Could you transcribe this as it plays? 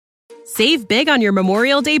Save big on your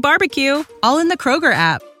Memorial Day barbecue, all in the Kroger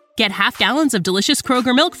app. Get half gallons of delicious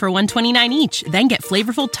Kroger milk for $1.29 each. Then get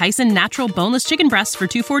flavorful Tyson natural boneless chicken breasts for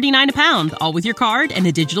 $2.49 a pound, all with your card and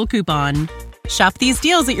a digital coupon. Shop these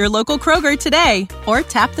deals at your local Kroger today, or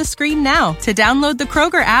tap the screen now to download the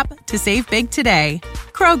Kroger app to save big today.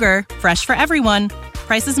 Kroger, fresh for everyone.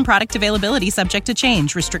 Prices and product availability subject to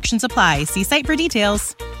change. Restrictions apply. See site for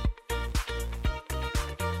details.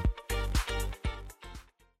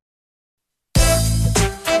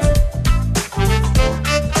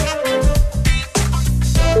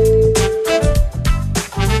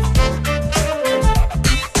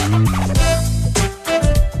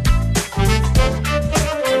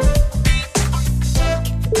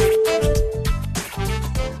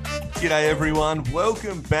 G'day everyone,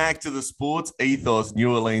 welcome back to the Sports Ethos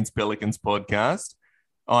New Orleans Pelicans podcast.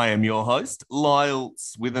 I am your host, Lyle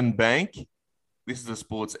Swithenbank. This is a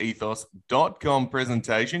sportsethos.com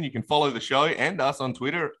presentation. You can follow the show and us on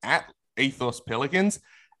Twitter at Ethos Pelicans,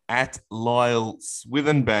 at Lyle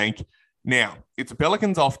Swithenbank. Now, it's a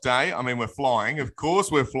Pelicans off day. I mean, we're flying. Of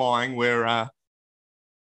course we're flying. We're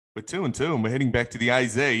 2-2 and we're heading back to the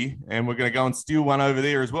AZ and we're going to go and steal one over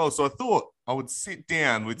there as well. So I thought I would sit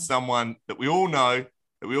down with someone that we all know,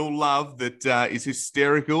 that we all love, that is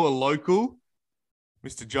hysterical, a local,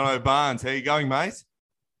 Mr. Jono Barnes. How you going, mate?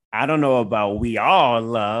 I don't know about we all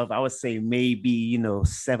love. I would say maybe,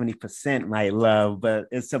 70% might love, but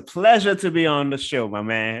it's a pleasure to be on the show, my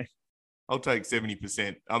man. I'll take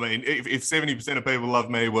 70%. I mean, if 70% of people love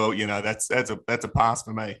me, well, that's a pass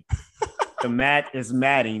for me. The mat is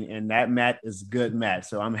matting, and that mat is good mat.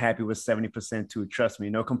 So I'm happy with 70% too. Trust me,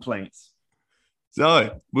 no complaints.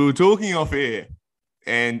 So we were talking off air,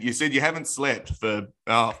 and you said you haven't slept for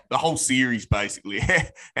the whole series, basically.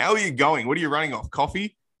 How are you going? What are you running off?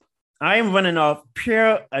 Coffee? I am running off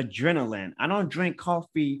pure adrenaline. I don't drink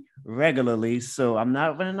coffee regularly, so I'm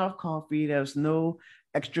not running off coffee. There's no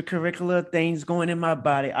extracurricular things going in my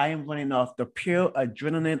body. I am running off the pure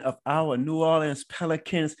adrenaline of our New Orleans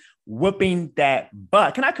Pelicans whooping that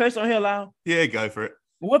butt. Can I curse on here, Lau? Yeah, go for it.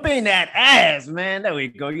 Whooping that ass, man. There we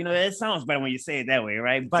go. It sounds better when you say it that way,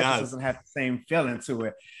 right? But it doesn't have the same feeling to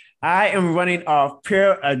it. I am running off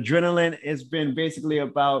pure adrenaline. It's been basically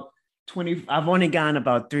about 20. I've only gotten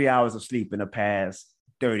about 3 hours of sleep in the past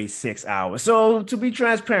 36 hours. So to be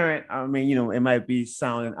transparent, I mean, it might be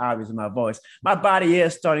sounding obvious in my voice. My body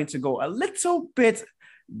is starting to go a little bit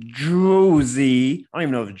drowsy. I don't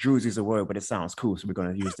even know if drowsy is a word, but it sounds cool. So we're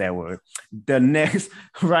going to use that word. The next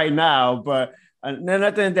right now, but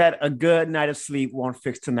nothing that a good night of sleep won't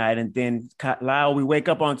fix tonight. And then, Lyle, we wake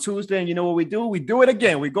up on Tuesday, and you know what we do? We do it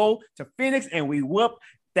again. We go to Phoenix and we whoop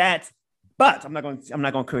that butt. I'm not going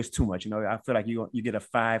to curse too much. I feel like you get a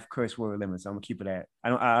 5 curse word limit, so I'm gonna keep it at.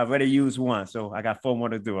 I already used 1, so I got 4 more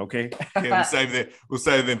to do. Okay. Yeah, we'll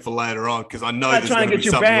save them for later on because I know I'm not trying to get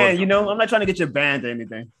you banned. I'm not trying to get you banned or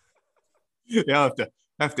anything. Yeah,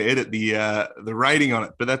 I have to edit the rating on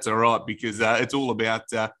it, but that's all right because it's all about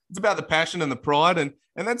it's about the passion and the pride, and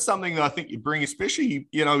that's something that I think you bring, especially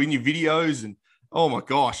in your videos. And oh my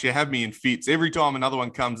gosh, you have me in fits every time another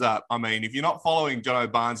one comes up. I mean, if you're not following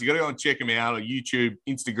Jono Barnes, you got to go and check him out on YouTube,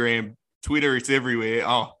 Instagram, Twitter. It's everywhere.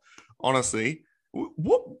 Oh, honestly,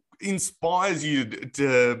 what inspires you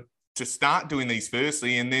to start doing these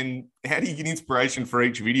firstly, and then how do you get inspiration for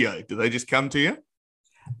each video? Do they just come to you?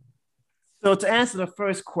 So to answer the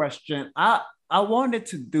first question, I wanted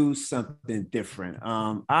to do something different.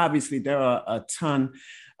 Obviously, there are a ton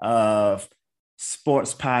of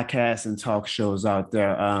sports podcasts and talk shows out there.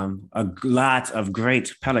 A lot of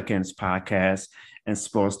great Pelicans podcasts and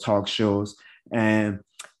sports talk shows. And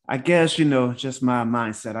I guess, just my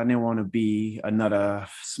mindset, I didn't want to be another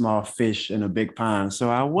small fish in a big pond. So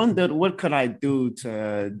I wondered, what could I do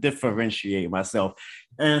to differentiate myself?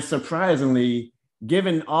 And surprisingly,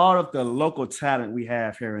 given all of the local talent we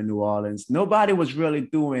have here in New Orleans, nobody was really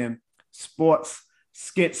doing sports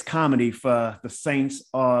skits comedy for the Saints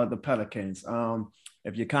or the Pelicans.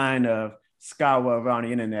 If you kind of scour around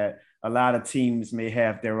the internet, a lot of teams may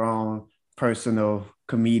have their own personal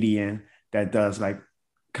comedian that does like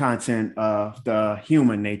content of the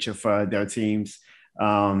human nature for their teams.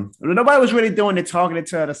 Nobody was really doing it targeted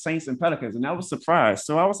to the Saints and Pelicans, and I was surprised.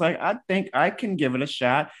 So I was like, I think I can give it a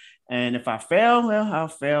shot. And if I fail, well, I'll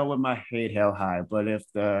fail with my head held high. But if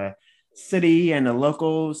the city and the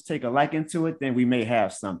locals take a liking to it, then we may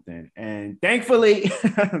have something. And thankfully,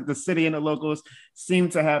 the city and the locals seem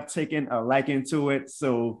to have taken a liking to it.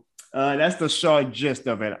 So that's the short gist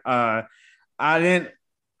of it. When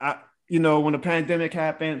the pandemic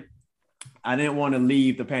happened, I didn't want to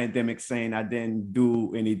leave the pandemic saying I didn't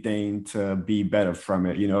do anything to be better from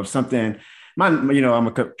it. If something, I'm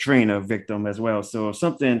a Katrina victim as well. So if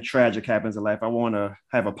something tragic happens in life, I want to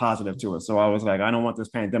have a positive to it. So I was like, I don't want this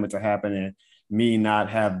pandemic to happen and me not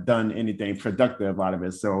have done anything productive out of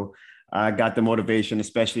it. So I got the motivation,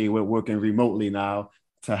 especially with working remotely now,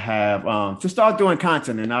 to have to start doing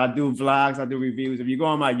content. And I do vlogs, I do reviews. If you go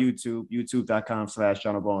on my YouTube,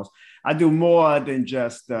 youtube.com/Jono Bones, I do more than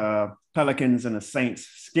just Pelicans and the Saints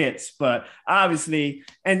skits. But obviously,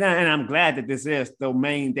 and I'm glad that this is the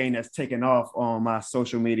main thing that's taken off on my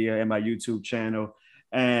social media and my YouTube channel.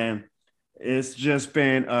 And it's just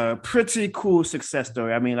been a pretty cool success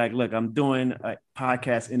story. I mean, like, look, I'm doing a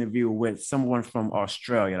podcast interview with someone from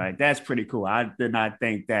Australia. Like, that's pretty cool. I did not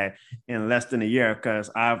think that in less than a year, because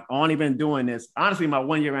I've only been doing this. Honestly, my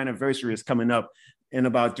 1-year anniversary is coming up in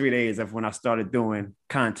about 3 days of when I started doing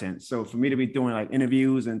content. So for me to be doing like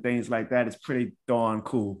interviews and things like that is pretty darn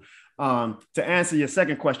cool. To answer your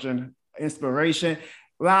second question, inspiration.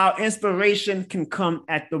 Wow, inspiration can come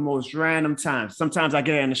at the most random times. Sometimes I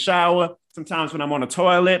get in the shower, sometimes when I'm on the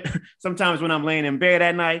toilet, sometimes when I'm laying in bed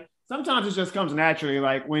at night. Sometimes it just comes naturally,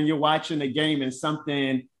 like when you're watching the game and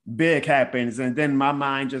something big happens, and then my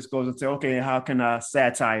mind just goes into, okay, how can I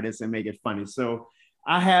satire this and make it funny? So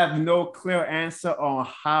I have no clear answer on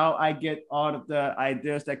how I get all of the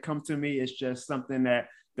ideas that come to me. It's just something that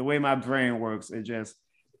the way my brain works, it could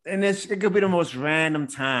be the most random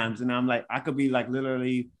times. And I'm like, I could be like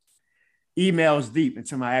literally emails deep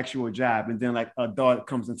into my actual job. And then like a thought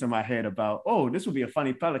comes into my head about, oh, this would be a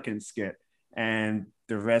funny Pelicans skit. And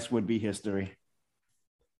the rest would be history.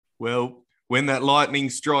 Well, when that lightning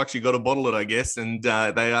strikes, you got to bottle it, I guess. And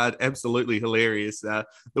they are absolutely hilarious. The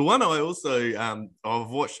one I also, I've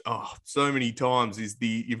watched so many times is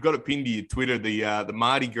you've got it pinned to your Twitter, the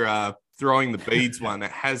Mardi Gras throwing the beads one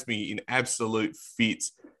that has me in absolute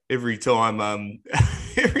fits. Every time I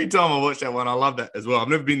watch that one, I love that as well. I've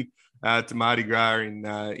never been to Mardi Gras in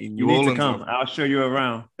New Orleans. To come. I'll show you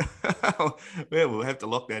around. Well, we'll have to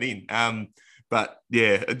lock that in. But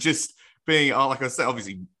yeah, just being, like I said,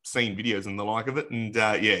 obviously seen videos and the like of it, and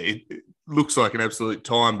it looks like an absolute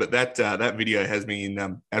time. But that video has me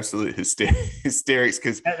in absolute hysterics,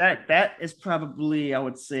 because that is probably, I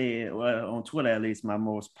would say, on Twitter at least, my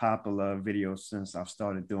most popular video since I've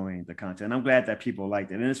started doing the content. And I'm glad that people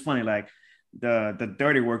liked it. And it's funny, like the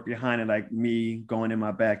dirty work behind it, like me going in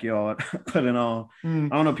my backyard, putting on. I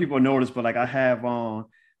don't know if people notice, but like I have on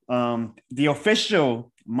the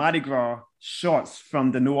official Mardi Gras shorts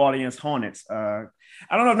from the New Orleans Hornets. I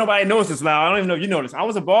don't know if nobody knows this, Lau. I don't even know if you noticed. I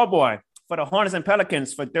was a ball boy for the Hornets and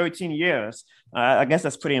Pelicans for 13 years. I guess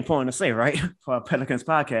that's pretty important to say, right? For a Pelicans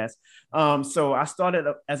podcast. So I started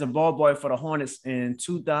as a ball boy for the Hornets in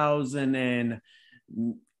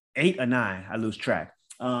 2008 or 9. I lose track.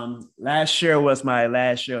 Last year was my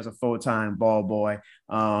last year as a full-time ball boy.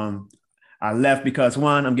 I left because,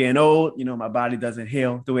 one, I'm getting old. My body doesn't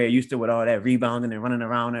heal the way it used to with all that rebounding and running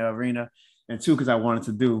around the arena. And two, because I wanted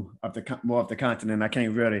to do more of the content, and I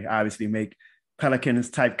can't really obviously make Pelicans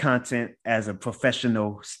type content as a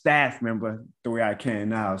professional staff member the way I can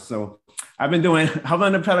now. So I've been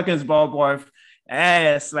the Pelicans ball boy /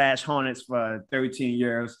 Hornets for 13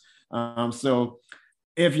 years. So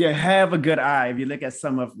if you have a good eye, if you look at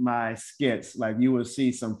some of my skits, like you will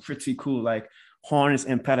see some pretty cool, like Hornets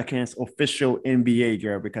and Pelicans official NBA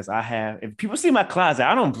gear, because if people see my closet,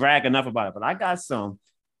 I don't brag enough about it, but I got some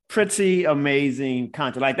pretty amazing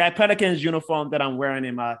content. Like that Pelicans uniform that I'm wearing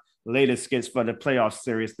in my latest skits for the playoff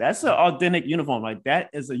series. That's an authentic uniform. Like that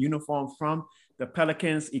is a uniform from the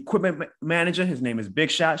Pelicans equipment manager. His name is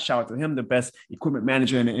Big Shot. Shout out to him, the best equipment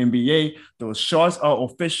manager in the NBA. Those shorts are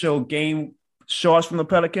official game shorts from the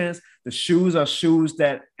Pelicans. The shoes are shoes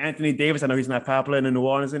that Anthony Davis, I know he's not popular in New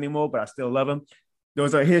Orleans anymore, but I still love him.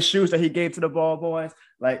 Those are his shoes that he gave to the ball boys.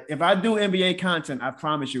 Like if I do NBA content, I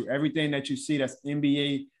promise you, everything that you see that's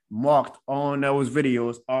NBA marked on those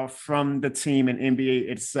videos are from the team and NBA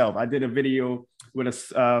itself. I did a video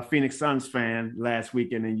with a Phoenix Suns fan last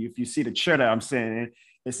weekend, and if you see the chair that I'm sitting in,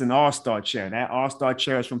 it's an all-star chair. That all-star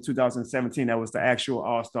chair is from 2017. That was the actual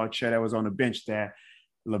all-star chair that was on the bench that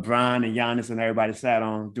LeBron and Giannis and everybody sat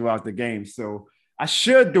on throughout the game. So I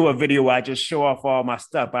should do a video where I just show off all my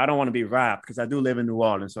stuff, but I don't want to be robbed because I do live in New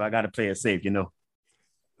Orleans, so I got to play it safe,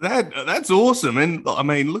 That's awesome. And I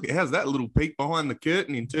mean, look, how's that little peek behind the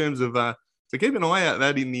curtain in terms of so keep an eye out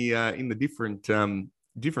that in the different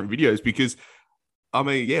videos, because I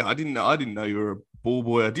mean, yeah, I didn't know you were a ball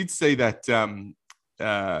boy. I did see that doing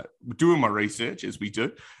my research as we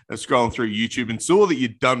do, scrolling through YouTube, and saw that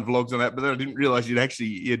you'd done vlogs on that, but then I didn't realize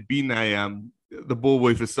you'd been the ball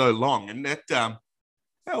weave for so long. And that,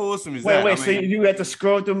 how awesome is that? Wait, so you had to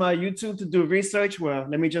scroll through my YouTube to do research? Well,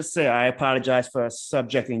 let me just say, I apologize for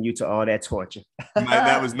subjecting you to all that torture. Mate,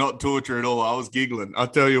 that was not torture at all. I was giggling. I'll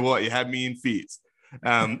tell you what, you had me in fits.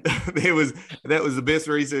 That was the best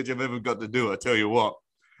research I've ever got to do. I tell you what.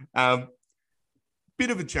 Bit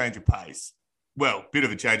of a change of pace. Well, bit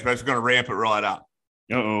of a change of pace. We're going to ramp it right up.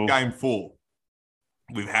 Uh-oh. Game 4.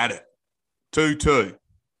 We've had it. 2-2.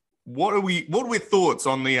 What are our thoughts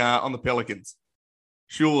on the Pelicans?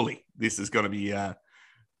 Surely this is going to be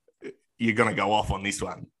you're going to go off on this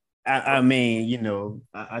one. I mean,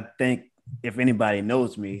 I think if anybody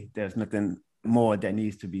knows me, there's nothing more that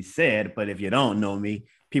needs to be said. But if you don't know me,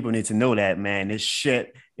 people need to know that, man. This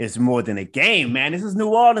shit is more than a game, man. This is New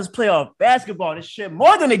Orleans playoff basketball. This shit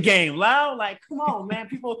more than a game, Lau. Like, come on, man.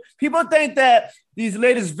 People think that these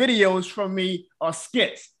latest videos from me are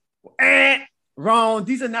skits. Wrong.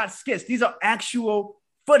 These are not skits. These are actual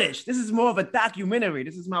footage. This is more of a documentary.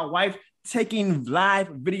 This is my wife taking live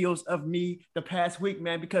videos of me the past week,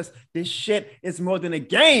 man, because this shit is more than a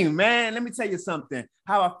game, man. Let me tell you something.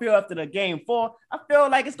 How I feel after the game 4, I feel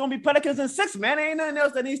like it's going to be Pelicans in 6, man. There ain't nothing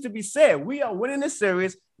else that needs to be said. We are winning this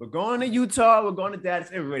series. We're going to Utah. We're going to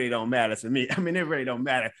Dallas. It really don't matter to me. I mean, it really don't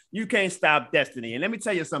matter. You can't stop destiny. And let me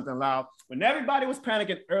tell you something, Lau. When everybody was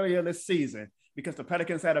panicking earlier this season because the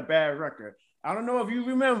Pelicans had a bad record, I don't know if you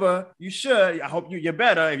remember. You should. I hope you're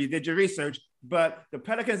better if you did your research. But the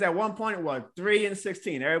Pelicans at one point were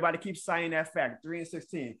 3-16. Everybody keeps citing that fact,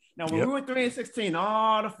 3-16. Now, when we were 3-16,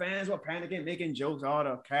 all the fans were panicking, making jokes. All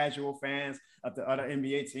the casual fans of the other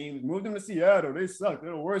NBA teams moved them to Seattle. They suck.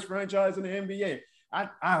 They're the worst franchise in the NBA.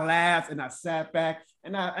 I laughed and I sat back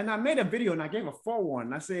and I made a video and I gave a 4-1.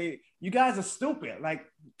 And I say, you guys are stupid. Like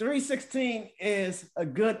 3-16 is a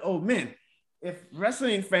good omen. If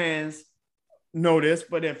wrestling fans know this,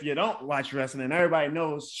 but if you don't watch wrestling, everybody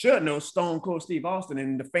should know Stone Cold Steve Austin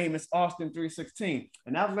and the famous Austin 316.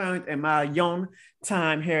 And I've learned in my young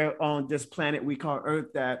time here on this planet we call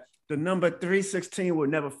Earth that the number 316 will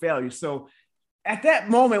never fail you. So at that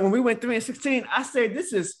moment when we went 3-16, I said,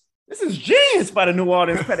 this is genius by the New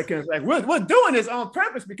Orleans Pelicans. Like we're doing this on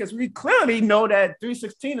purpose because we clearly know that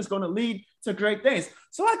 316 is going to lead to great things.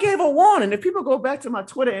 So I gave a warning. If people go back to my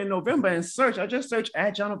Twitter in November and search, I just searched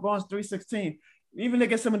at Jono Barnes 316. Even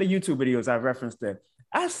look at some of the YouTube videos I referenced there.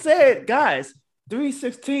 I said, guys,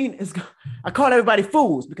 316 is. I called everybody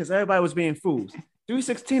fools because everybody was being fools.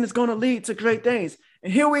 316 is going to lead to great things.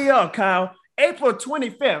 And here we are, Kyle. April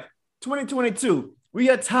 25th, 2022. We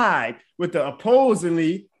are tied with the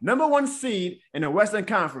opposingly number 1 seed in the Western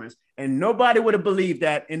Conference. And nobody would have believed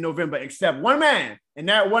that in November except one man. And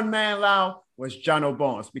that one man, Lau, was Jono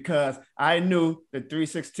Barnes, because I knew that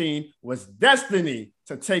 316 was destiny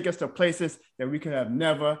to take us to places that we could have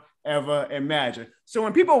never, ever imagined. So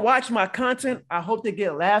when people watch my content, I hope they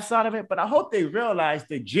get laughs out of it, but I hope they realize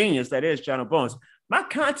the genius that is Jono Barnes. My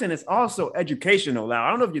content is also educational, Lau.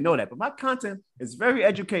 I don't know if you know that, but my content is very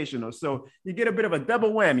educational. So you get a bit of a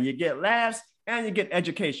double whammy. You get laughs and you get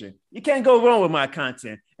education. You can't go wrong with my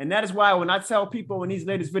content. And that is why when I tell people in these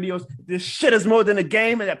latest videos, this shit is more than a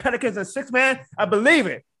game and that Pelicans in 6, man, I believe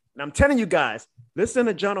it. And I'm telling you guys, listen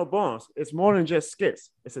to Jono Barnes. It's more than just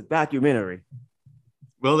skits. It's a documentary.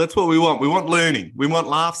 Well, that's what we want. We want learning. We want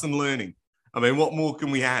laughs and learning. I mean, what more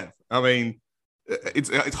can we have? I mean,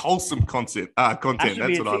 it's wholesome content. I should That's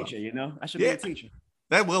be what a teacher, you know? I should be a teacher.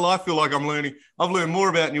 I feel like I'm learning. I've learned more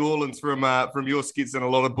about New Orleans from your skits than a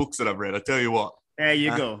lot of books that I've read. I tell you what. There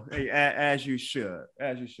you go. As you should.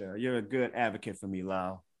 As you should. You're a good advocate for me,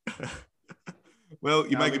 Lau. Well,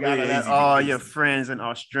 you make it very easy. All your friends in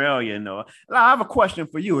Australia know. Lau, I have a question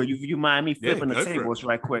for you. You mind me flipping the tables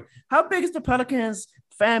right quick? How big is the Pelicans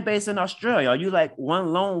fan base in Australia? Are you like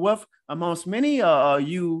one lone wolf amongst many, or are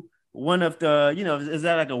you one of the, is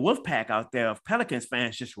that like a wolf pack out there of Pelicans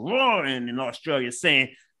fans just roaring in Australia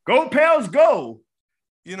saying, go Pels, go?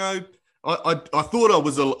 I thought I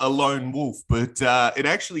was a lone wolf, but it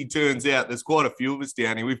actually turns out there's quite a few of us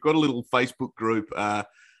down here. We've got a little Facebook group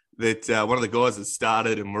that one of the guys has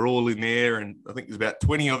started, and we're all in there. And I think there's about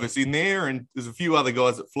 20 of us in there, and there's a few other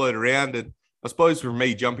guys that float around. And I suppose for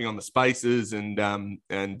me, jumping on the spaces and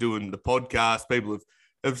doing the podcast, people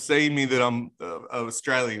have seen me that I'm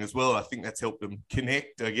Australian as well. I think that's helped them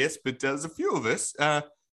connect, I guess. But there's a few of us. I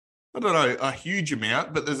don't know, a huge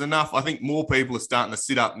amount, but there's enough. I think more people are starting to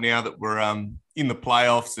sit up now that we're in the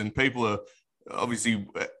playoffs, and people are obviously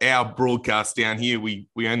our broadcast down here. We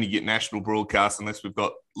only get national broadcasts unless we've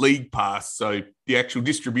got league pass. So the actual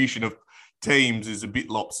distribution of teams is a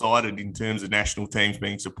bit lopsided in terms of national teams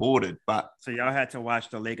being supported. But so y'all had to watch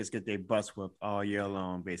the Lakers get their butts whooped all year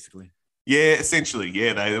long, basically. Yeah, essentially,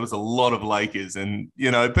 yeah. There was a lot of Lakers, and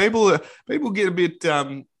people get a bit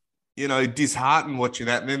disheartened watching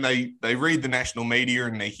that, and then they read the national media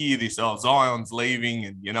and they hear this, oh, Zion's leaving,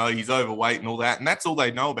 and he's overweight and all that, and that's all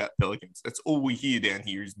they know about Pelicans. That's all we hear down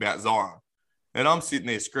here is about Zion, and I'm sitting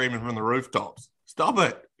there screaming from the rooftops, stop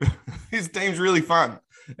it! His team's really fun.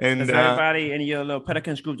 And does everybody in your little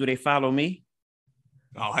Pelicans group, do they follow me?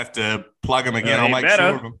 I'll have to plug them again. I'll make better.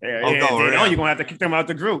 sure of them. I'll go around. You're going to have to kick them out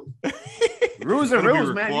the group. Rules are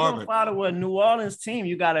rules, man. You're going to follow a New Orleans team.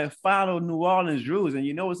 You got to follow New Orleans rules. And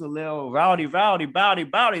it's a little rowdy out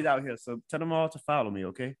here. So tell them all to follow me,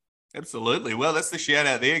 okay? Absolutely. Well, that's the shout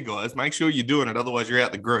out there, guys. Make sure you're doing it. Otherwise, you're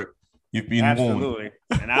out the group. You've been Absolutely. warned.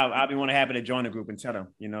 And I'll be more than happy to join the group and tell them,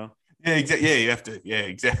 Yeah, exactly. Yeah, you have to. Yeah,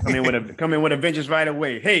 exactly. Come in with a vengeance right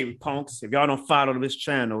away. Hey, punks, if y'all don't follow this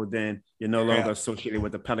channel, then you're no longer associated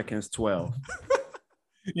with the Pelicans 12.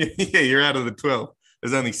 Yeah, you're out of the 12.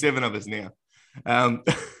 There's only 7 of us now.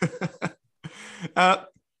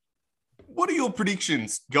 What are your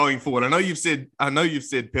predictions going forward? I know you've said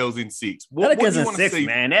Pels in 6. Pelicans in 6,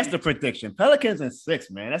 man. That's the prediction. Pelicans in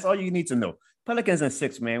 6, man. That's all you need to know. Pelicans in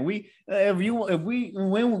 6, man. When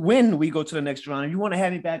we go to the next round, if you want to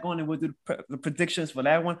have me back on and we'll do the predictions for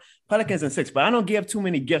that one, Pelicans in 6. But I don't give too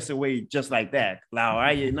many gifts away just like that, Lau. All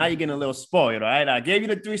right? Now you're getting a little spoiled, all right? I gave you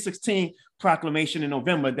the 316 proclamation in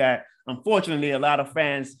November that unfortunately a lot of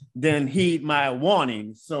fans didn't heed my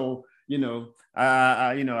warning. So,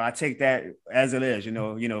 I take that as it is.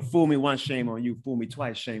 Fool me once, shame on you. Fool me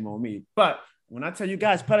twice, shame on me. But when I tell you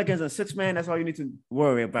guys Pelicans in 6, man, that's all you need to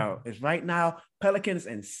worry about. Is right now Pelicans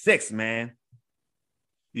in 6, man.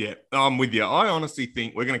 Yeah, I'm with you. I honestly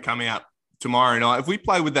think we're going to come out tomorrow night. If we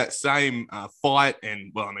play with that same fight,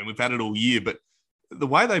 and we've had it all year, but the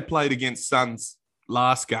way they played against Suns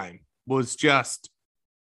last game was just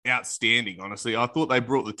outstanding, honestly. I thought they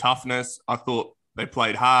brought the toughness. I thought they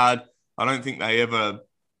played hard. I don't think they ever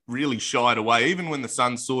really shied away, even when the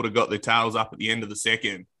Suns sort of got their tails up at the end of the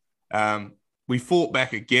second. We fought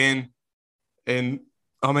back again. And,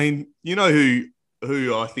 who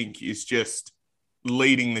I think is just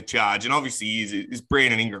leading the charge, and obviously is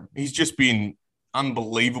Brandon Ingram. He's just been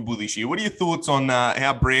unbelievable this year. What are your thoughts on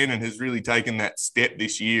how Brandon has really taken that step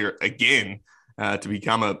this year again to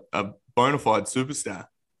become a bona fide superstar?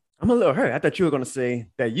 I'm a little hurt. I thought you were going to say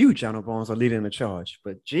that you, Jono Bones, are leading the charge.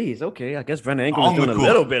 But, geez, okay. I guess Brandon Ingram is doing a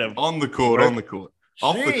little bit of on the court. Off the court.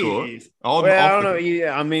 I don't know.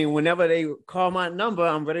 Yeah, whenever they call my number,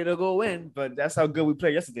 I'm ready to go in. But that's how good we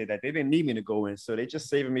played yesterday. That they didn't need me to go in, so they just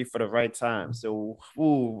saving me for the right time. So,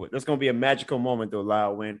 there's gonna be a magical moment though,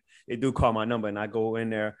 Lyle, when they do call my number and I go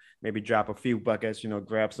in there, maybe drop a few buckets,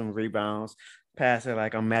 grab some rebounds, pass it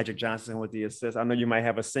like I'm Magic Johnson with the assist. I know you might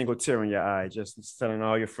have a single tear in your eye, just telling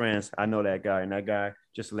all your friends, I know that guy, and that guy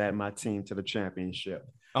just led my team to the championship.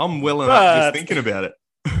 I'm willing up just thinking about it.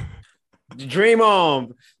 Dream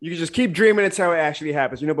on. You can just keep dreaming until it actually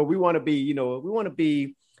happens, but we want to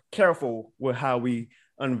be, careful with how we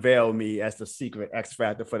unveil me as the secret X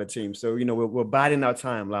factor for the team. So, we're biding our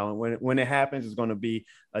time, Lau. When it happens, it's going to be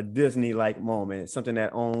a Disney-like moment, something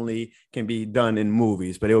that only can be done in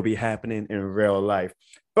movies, but it will be happening in real life.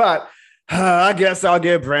 But I guess I'll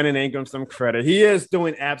give Brandon Ingram some credit. He is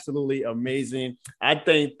doing absolutely amazing. I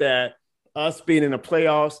think that us being in the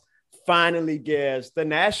playoffs finally gives the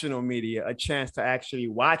national media a chance to actually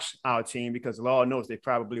watch our team, because Lord knows they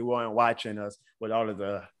probably weren't watching us with all of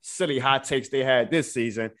the silly hot takes they had this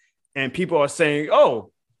season. And people are saying,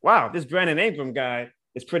 oh, wow, this Brandon Ingram guy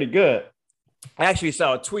is pretty good. I actually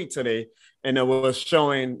saw a tweet today, and it was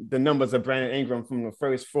showing the numbers of Brandon Ingram from the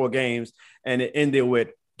first 4 games, and it ended with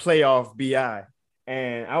playoff BI.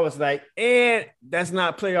 And I was like, that's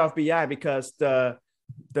not playoff BI, because the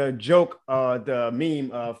joke, the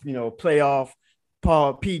meme of, playoff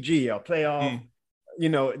Paul PG or playoff,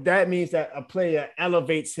 that means that a player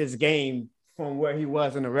elevates his game from where he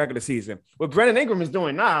was in the regular season. What Brandon Ingram is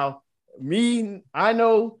doing now, I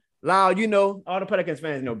know, Lau, all the Pelicans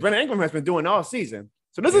fans know, Brandon Ingram has been doing all season.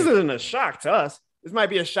 So this isn't a shock to us. This might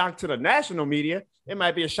be a shock to the national media. It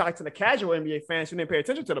might be a shock to the casual NBA fans who didn't pay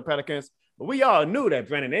attention to the Pelicans. But we all knew that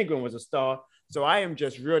Brandon Ingram was a star. So I am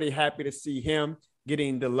just really happy to see him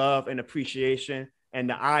getting the love and appreciation and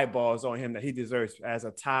the eyeballs on him that he deserves as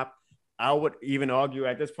a top, I would even argue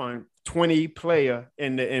at this point, 20 player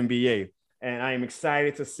in the NBA. And I am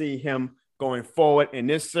excited to see him going forward in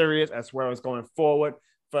this series, as well as going forward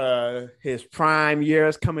for his prime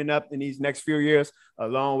years coming up in these next few years,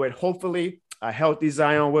 along with hopefully a healthy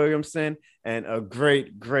Zion Williamson and a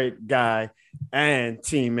great, great guy and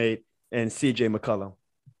teammate in CJ McCollum.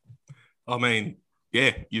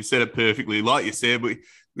 Yeah, you said it perfectly. Like you said,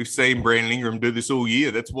 we've seen Brandon Ingram do this all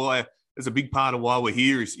year. That's why there's a big part of why we're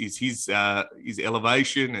here is his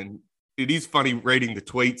elevation. And it is funny reading the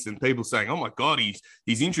tweets and people saying, "Oh my God,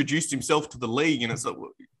 he's introduced himself to the league," and it's like,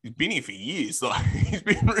 well, he's been here for years. Like, he's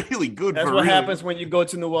been really good. That's what happens when you go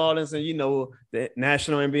to New Orleans, and the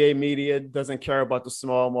national NBA media doesn't care about the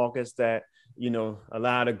small markets that a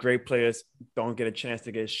lot of great players don't get a chance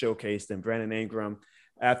to get showcased. And Brandon Ingram,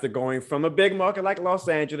 after going from a big market like Los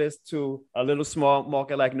Angeles to a little small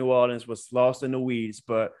market like New Orleans, was lost in the weeds.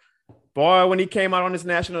 But boy, when he came out on this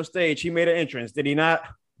national stage, he made an entrance. Did he not?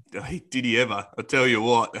 Did he ever? I tell you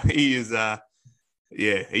what, he is.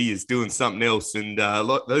 He is doing something else. And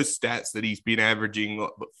those stats that he's been averaging,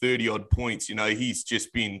 30 odd points.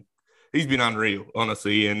 He's been unreal,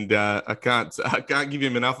 honestly. And I can't give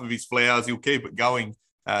him enough of his flowers. He'll keep it going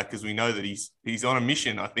because we know that he's on a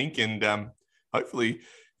mission, I think. And hopefully,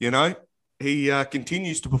 he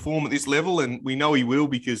continues to perform at this level, and we know he will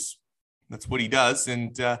because that's what he does.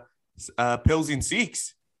 And Pels in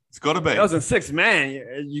 6. It's got to be. Pels in 6,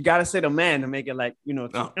 man. You got to say the man to make it like,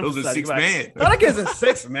 Pels in 6, man. Pelicans in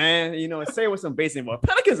 6, man. And say it with some baseball.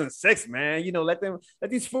 Pelicans in 6, man. Let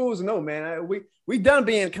these fools know, man. We done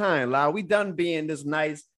being kind, Lau. We done being this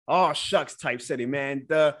nice, oh, shucks type city, man.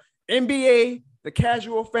 The NBA, the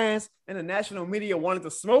casual fans, and the national media wanted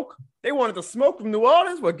to smoke. They wanted to smoke from New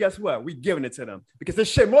Orleans. Well, guess what? We giving it to them because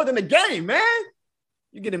this shit more than a game, man.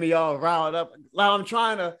 You're getting me all riled up. Lau, I'm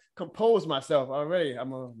trying to compose myself already.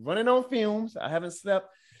 I'm running on fumes. I haven't slept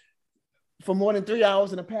for more than 3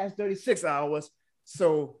 hours in the past 36 hours.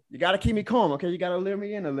 So you got to keep me calm, okay? You got to lure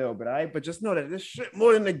me in a little bit, all right? But just know that this shit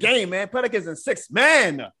more than the game, man. Pelicans in 6,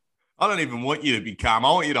 man. I don't even want you to be calm.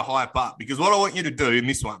 I want you to hype up because what I want you to do in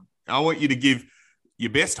this one, I want you to give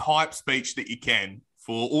your best hype speech that you can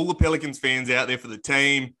for all the Pelicans fans out there, for the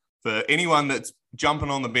team, for anyone that's jumping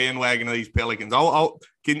on the bandwagon of these Pelicans.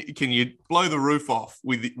 Can you blow the roof off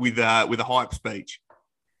with a hype speech?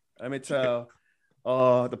 Let me tell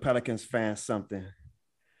the Pelicans fans something.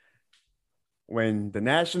 When the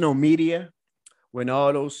national media, when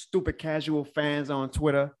all those stupid casual fans on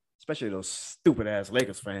Twitter, especially those stupid ass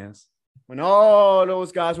Lakers fans, when all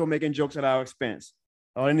those guys were making jokes at our expense,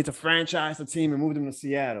 oh, they need to franchise the team and move them to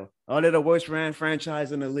Seattle. Oh, they're the worst ran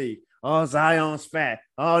franchise in the league. Oh, Zion's fat.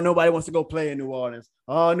 Oh, nobody wants to go play in New Orleans.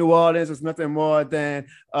 Oh, New Orleans is nothing more than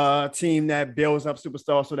a team that builds up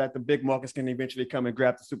superstars so that the big markets can eventually come and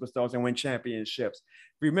grab the superstars and win championships.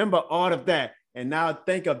 Remember all of that. And now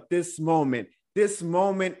think of this moment. This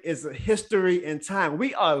moment is a history in time.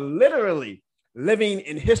 We are literally living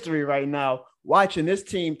in history right now, watching this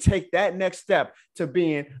team take that next step to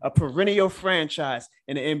being a perennial franchise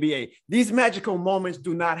in the NBA. These magical moments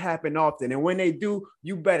do not happen often. And when they do,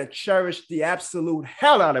 you better cherish the absolute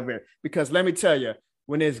hell out of it. Because let me tell you,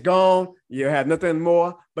 when it's gone, you have nothing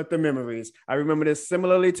more but the memories. I remember this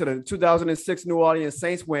similarly to the 2006 New Orleans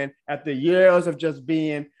Saints when, after years of just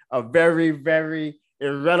being a very, very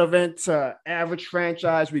irrelevant average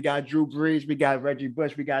franchise, we got Drew Brees, we got Reggie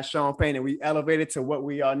Bush, we got Sean Payne, and we elevated to what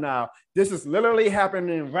we are now. This is literally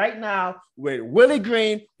happening right now with Willie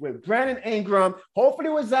Green, with Brandon Ingram, hopefully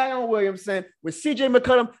with Zion Williamson, with CJ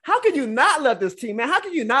McCollum. How could you not love this team, man? How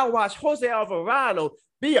could you not watch Jose Alvarado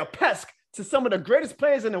be a pest to some of the greatest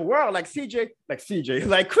players in the world, like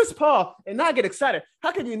Chris Paul, and not get excited?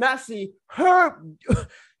 How could you not see Herb?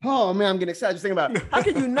 Oh man, I'm getting excited just thinking about it. How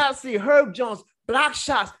could you not see Herb Jones block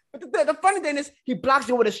shots? But the funny thing is, he blocks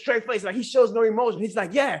it with a straight face. Like, he shows no emotion. He's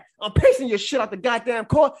like, yeah, I'm pacing your shit out the goddamn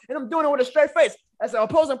court, and I'm doing it with a straight face. As an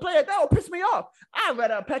opposing player, that would piss me off. I'd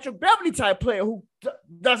rather a Patrick Beverly type player who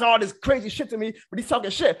does all this crazy shit to me, but he's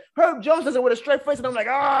talking shit. Herb Jones does it with a straight face, and I'm like,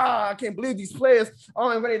 I can't believe these players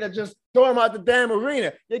aren't ready to just throw him out the damn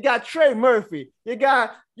arena. You got Trey Murphy. You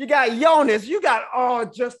got Jonas. You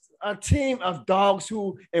got just a team of dogs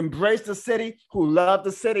who embrace the city, who love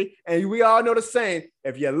the city. And we all know the saying,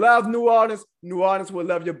 if you love New Orleans, New Orleans will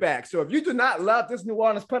love you back. So if you do not love this New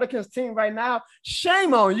Orleans Pelicans team right now,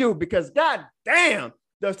 shame on you, because god damn,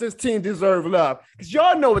 does this team deserve love? Because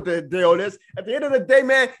y'all know what the deal is. At the end of the day,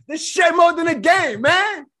 man, this shit more than a game,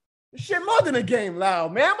 man. This shit more than a game,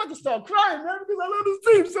 loud, man. I'm about to start crying, man, because I love this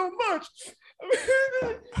team so much.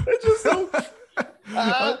 It's just so...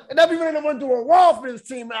 and I've been ready to run through a wall for this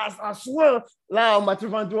team. I swear, Lau, I'm about to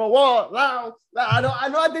run through a wall. Lau, I know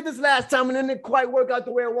I did this last time and it didn't quite work out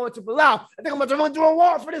the way I wanted to, but Lau, I think I'm about to run through a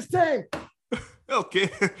wall for this team. Okay,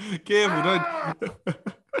 careful, don't.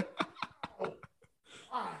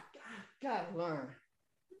 Gotta learn.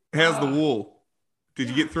 How's the wall? Did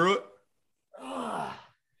you get through it? God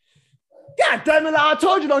damn it, Lau, I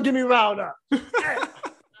told you don't get me riled up.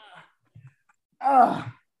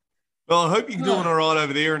 Well, I hope you're doing all right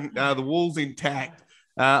over there, and the wall's intact.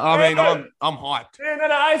 I'm hyped.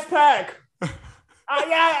 Another ice pack.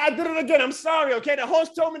 I did it again. I'm sorry. Okay, the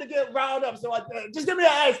host told me to get riled up, so just give me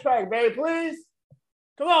an ice pack, baby, please.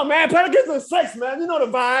 Come on, man. Pelicans in 6, man. You know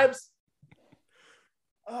the vibes.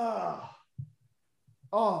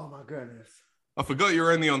 Oh my goodness. I forgot you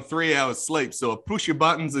were only on 3 hours sleep, so I pushed your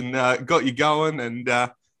buttons and got you going, and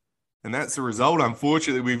that's the result.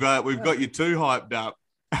 Unfortunately, we've got you too hyped up.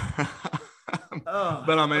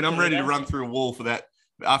 But I mean, I'm ready to run through a wall for that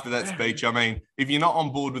after that speech. I mean, if you're not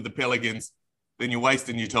on board with the Pelicans, then you're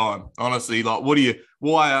wasting your time. Honestly, like,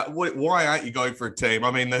 why aren't you going for a team?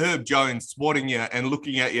 I mean, the Herb Jones swatting you and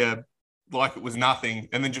looking at you like it was nothing,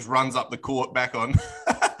 and then just runs up the court back on.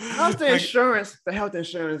 How's the insurance, the health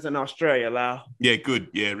insurance in Australia, Lau? Yeah, good.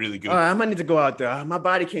 Yeah, really good. I might need to go out there. My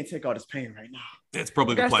body can't take all this pain right now. That's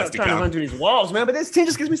probably the place to trying to run through these walls, man. But this team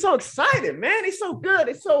just gets me so excited, man. They're so good.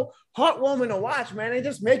 It's so heartwarming to watch, man. They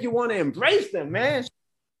just make you want to embrace them, man.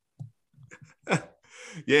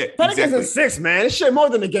 Yeah, Pelicans exactly. In 6, man. It's shit more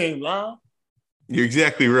than a game, Lau. You're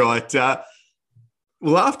exactly right.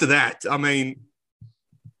 Well, after that, I mean,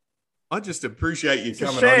 I just appreciate you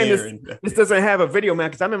coming on here. This doesn't have a video, man,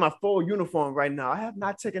 because I'm in my full uniform right now. I have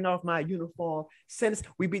not taken off my uniform since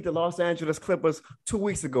we beat the Los Angeles Clippers 2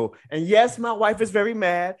 weeks ago. And yes, my wife is very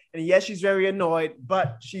mad. And yes, she's very annoyed,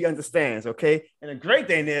 but she understands, okay? And the great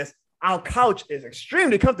thing is our couch is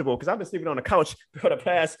extremely comfortable because I've been sleeping on the couch for the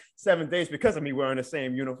past 7 days because of me wearing the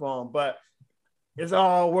same uniform. But it's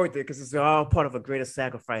all worth it because it's all part of a greater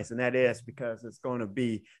sacrifice, and that is because it's going to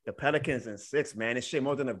be the Pelicans in 6, man. It's shit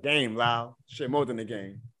more than a game, Lau. Shit more than a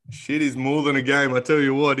game. Shit is more than a game. I tell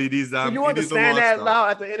you what, it is. Do you understand that, Lau,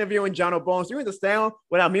 after interviewing Jono Bones? Do you understand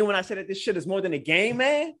what I mean when I say that this shit is more than a game,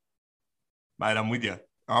 man? Mate, I'm with you.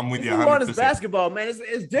 I'm with you. New Orleans basketball, man.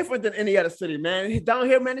 It's different than any other city, man. Down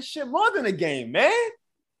here, man, it's shit more than a game, man.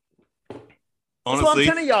 Honestly, that's what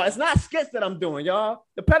I'm telling y'all. It's not skits that I'm doing, y'all.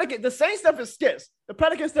 The same stuff is skits. The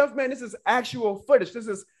Pelican stuff, man, this is actual footage. This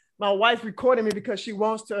is my wife recording me because she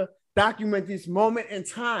wants to document this moment in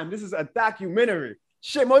time. This is a documentary.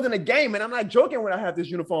 Shit more than a game, man. I'm not joking when I have this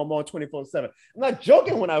uniform on 24/7. I'm not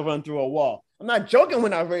joking when I run through a wall. I'm not joking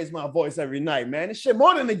when I raise my voice every night, man. It's shit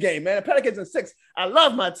more than a game, man. The Pelicans in 6. I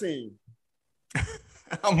love my team.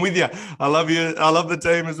 I'm with you. I love you. I love the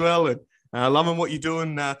team as well. And loving what you're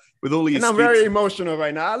doing with all of your And I'm very emotional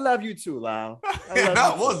right now. I love you too, Lau.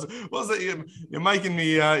 Was it? You're making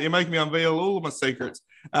me unveil all of my secrets.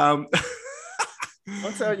 Don't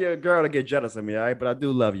tell your girl to get jealous of me, all right? But I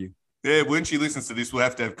do love you. Yeah, when she listens to this, we'll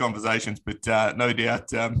have to have conversations, but no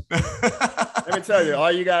doubt. Let me tell you,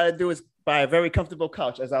 all you got to do is buy a very comfortable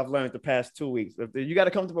couch, as I've learned the past 2 weeks. If you got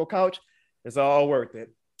a comfortable couch, it's all worth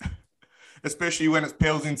it. Especially when it's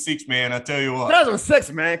Pels in 6, man. I tell you what. Pels in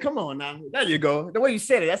 6, man. Come on now. There you go. The way you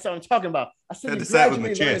said it, that's what I'm talking about. I said you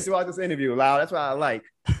gradually learned throughout this interview, Lau. That's what I like.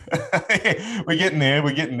 We're getting there.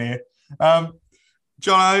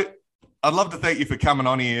 Jono, I'd love to thank you for coming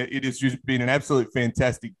on here. It has just been an absolute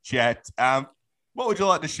fantastic chat. What would you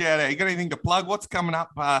like to shout out? You got anything to plug? What's coming up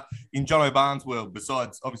in Jono Barnes' world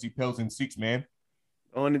besides, obviously, Pels in 6, man?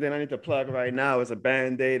 The only thing I need to plug right now is a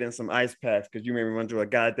Band-Aid and some ice packs because you made me run through a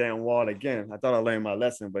goddamn wall again. I thought I learned my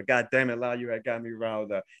lesson, but goddamn it, Lau, you had got me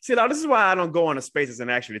riled up. See, Lau, this is why I don't go on the spaces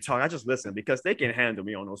and actually talk. I just listen because they can handle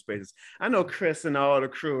me on those spaces. I know Chris and all the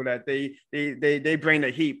crew that they bring the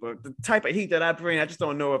heat, but the type of heat that I bring, I just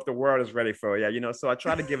don't know if the world is ready for it. Yeah, you know, so I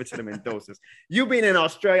try to give it to them in doses. You being in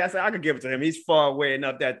Australia, I said I could give it to him. He's far away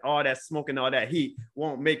enough that all that smoke and all that heat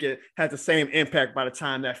won't make it have the same impact by the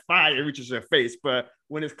time that fire reaches your face. But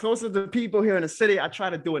when it's closer to people here in the city, I try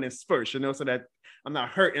to do it in spurts, you know, so that I'm not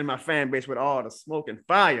hurting my fan base with all the smoke and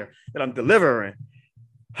fire that I'm delivering.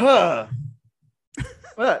 But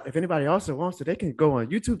if anybody also wants to, they can go on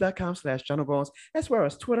youtube.com/JonoBones, as well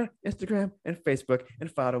as Twitter, Instagram, and Facebook,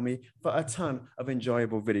 and follow me for a ton of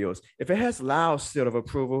enjoyable videos. If it has Lau's seal of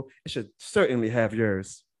approval, it should certainly have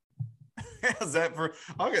yours. How's that for?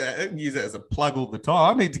 I can use that as a plug all the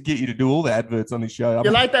time. I need to get you to do all the adverts on this show.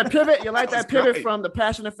 You like that pivot? You like that pivot from the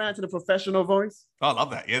passionate fan to the professional voice? I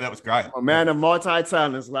love that. Yeah, that was great. I'm a man of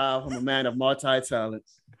multi-talents, Lau. I'm a man of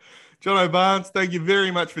multi-talents. Jono Barnes, thank you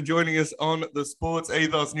very much for joining us on the Sports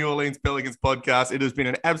Ethos New Orleans Pelicans podcast. It has been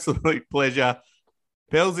an absolute pleasure.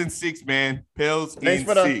 Pels in 6, man. Pels in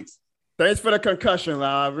 6. Thanks for the concussion,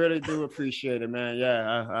 Lau. I really do appreciate it, man.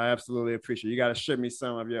 Yeah, I absolutely appreciate it. You got to ship me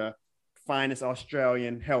some of your finest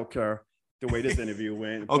Australian healthcare the way this interview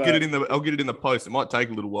went. I'll get it in the post. It might take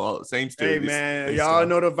a little while. It seems to. Hey, man, y'all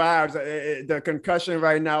know the vibes. The concussion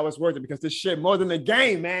right now is worth it because this shit more than a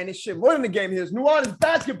game, man. This shit more than a game. Here's New Orleans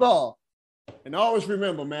basketball. And always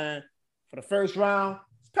remember, man, for the first round.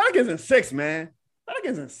 Pelicans in 6, man.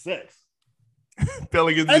 Pelicans in 6.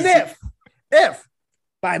 Pelicans and in 6. If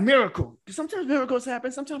by miracle, because sometimes miracles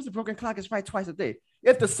happen, sometimes the broken clock is right twice a day.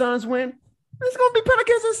 If the Suns win, it's going to be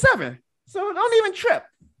Pelicans in 7. So don't even trip.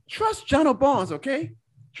 Trust Jono Barnes, okay?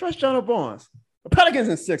 Trust Jono Barnes. The Pelicans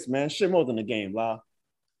in 6, man. Shit more than the game, Lyle.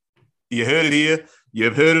 You heard it here.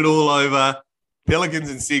 You've heard it all over. Pelicans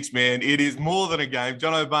in 6, man. It is more than a game.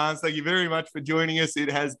 Jono Barnes, thank you very much for joining us.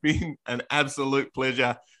 It has been an absolute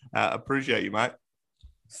pleasure. Appreciate you, mate.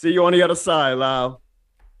 See you on the other side, Lyle.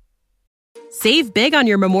 Save big on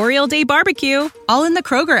your Memorial Day barbecue, all in the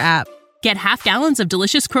Kroger app. Get half gallons of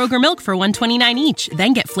delicious Kroger milk for $1.29 each.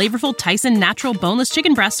 Then get flavorful Tyson natural boneless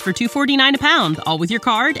chicken breasts for $2.49 a pound, all with your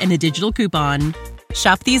card and a digital coupon.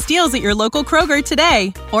 Shop these deals at your local Kroger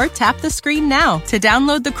today, or tap the screen now to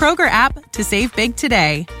download the Kroger app to save big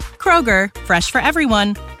today. Kroger, fresh for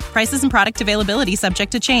everyone. Prices and product availability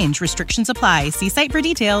subject to change. Restrictions apply. See site for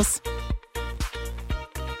details.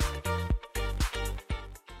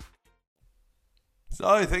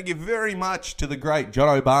 So thank you very much to the great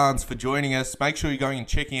Jono Barnes for joining us. Make sure you're going and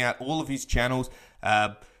checking out all of his channels.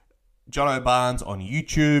 Jono Barnes on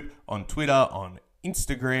YouTube, on Twitter, on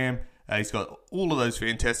Instagram. He's got all of those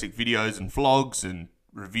fantastic videos and vlogs and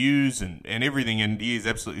reviews and everything, and he is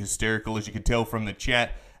absolutely hysterical, as you can tell from the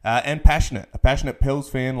chat, and passionate. A passionate Pels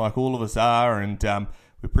fan like all of us are, and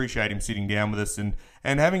we appreciate him sitting down with us and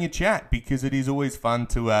having a chat, because it is always fun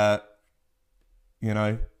to,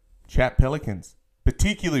 chat Pelicans,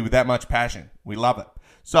 particularly with that much passion. We love it.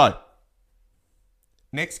 So,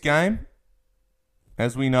 next game,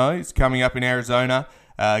 as we know, is coming up in Arizona.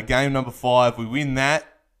 Game number 5, we win that.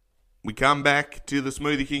 We come back to the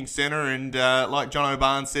Smoothie King Center, and like Jono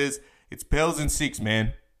Barnes says, it's Pels in 6,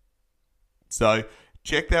 man. So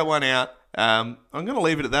check that one out. I'm going to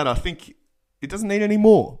leave it at that. I think it doesn't need any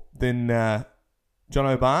more than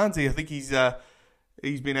Jono Barnes. I think he's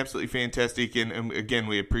been absolutely fantastic, and again,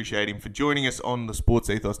 we appreciate him for joining us on the Sports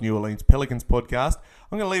Ethos New Orleans Pelicans podcast.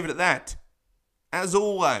 I'm going to leave it at that. As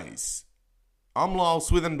always, I'm Lyle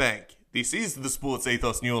Swithenbank. This is the Sports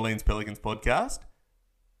Ethos New Orleans Pelicans podcast.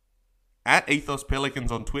 At Ethos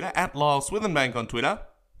Pelicans on Twitter, at Lyle Swithenbank on Twitter.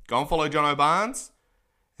 Go and follow Jono Barnes.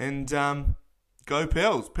 And go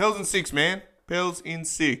Pels. Pels in 6, man. Pels in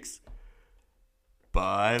 6.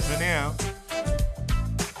 Bye for now.